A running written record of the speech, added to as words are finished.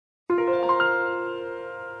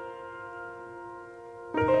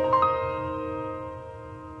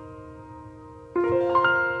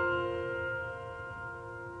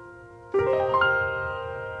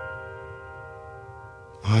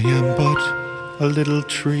I am but a little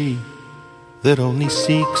tree that only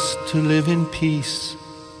seeks to live in peace,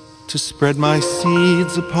 to spread my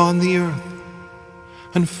seeds upon the earth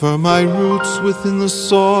and firm my roots within the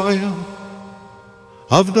soil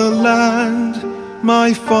of the land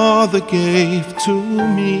my father gave to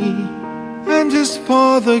me, and his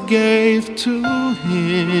father gave to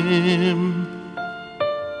him,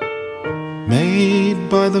 made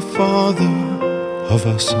by the Father of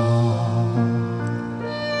us all.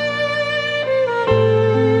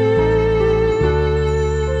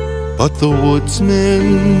 But the woodsman,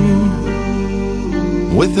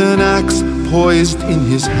 with an axe poised in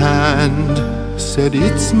his hand, said,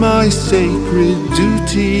 "It's my sacred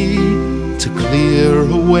duty to clear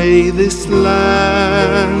away this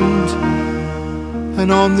land,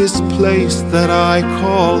 and on this place that I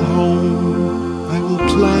call home I will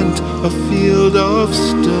plant a field of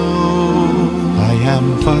stone." I am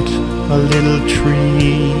but a little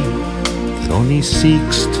tree that only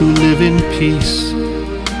seeks to live in peace,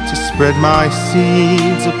 to spread my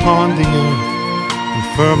seeds upon the earth and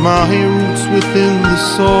firm my roots within the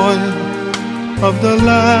soil of the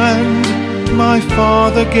land my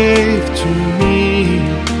father gave to me,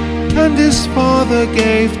 and his father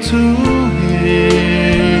gave to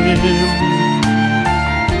him,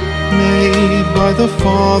 made by the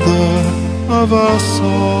Father of us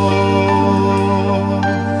all.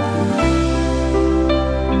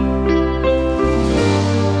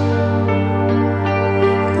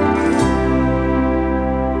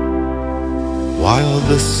 While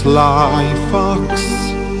the sly fox,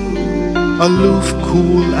 aloof,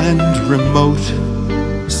 cool and remote,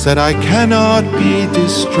 said, "I cannot be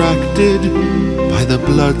distracted by the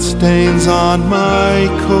bloodstains on my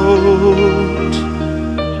coat.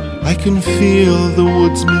 I can feel the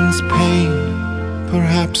woodsman's pain.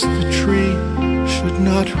 Perhaps the tree should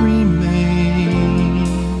not remain."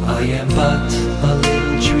 I am but a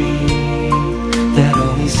little tree that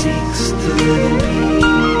only seeks to live in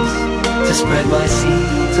peace, to spread my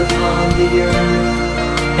seeds upon the earth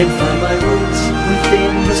and find my roots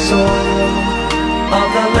within the soil of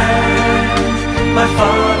the land my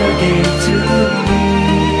father gave to me,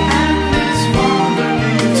 and his father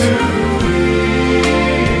gave to me,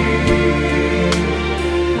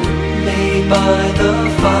 made by the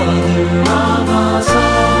Father of us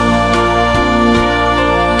all.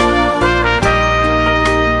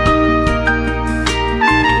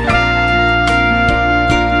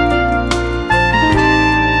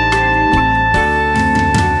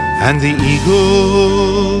 And the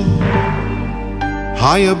eagle,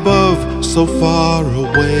 high above, so far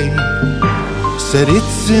away, said,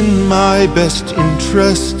 "It's in my best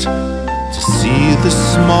interest to see the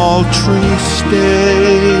small tree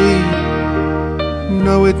stay.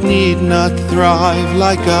 No, it need not thrive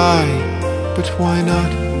like I, but why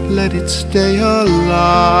not let it stay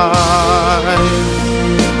alive?"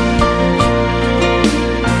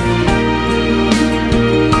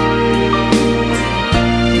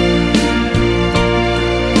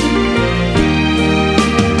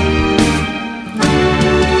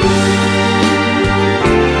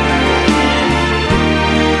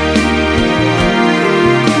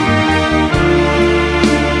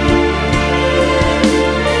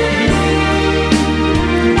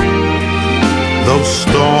 Though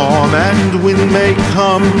storm and wind may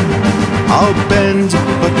come, I'll bend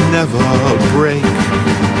but never break,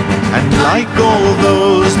 and like all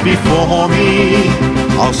those before me,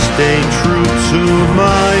 I'll stay true to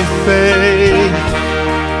my faith,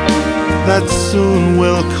 that soon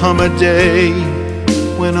will come a day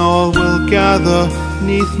when all will gather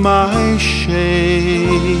 'neath my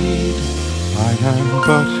shade. I am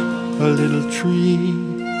but a little tree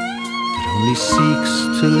that only seeks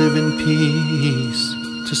to live in peace,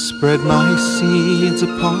 to spread my seeds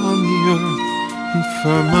upon the earth and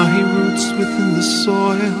firm my roots within the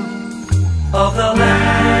soil of the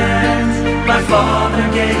land my father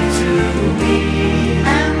gave to me,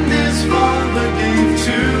 and his father gave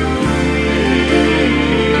to me,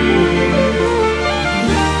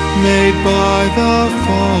 made by the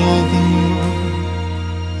Father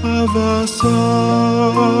of us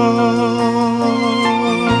all.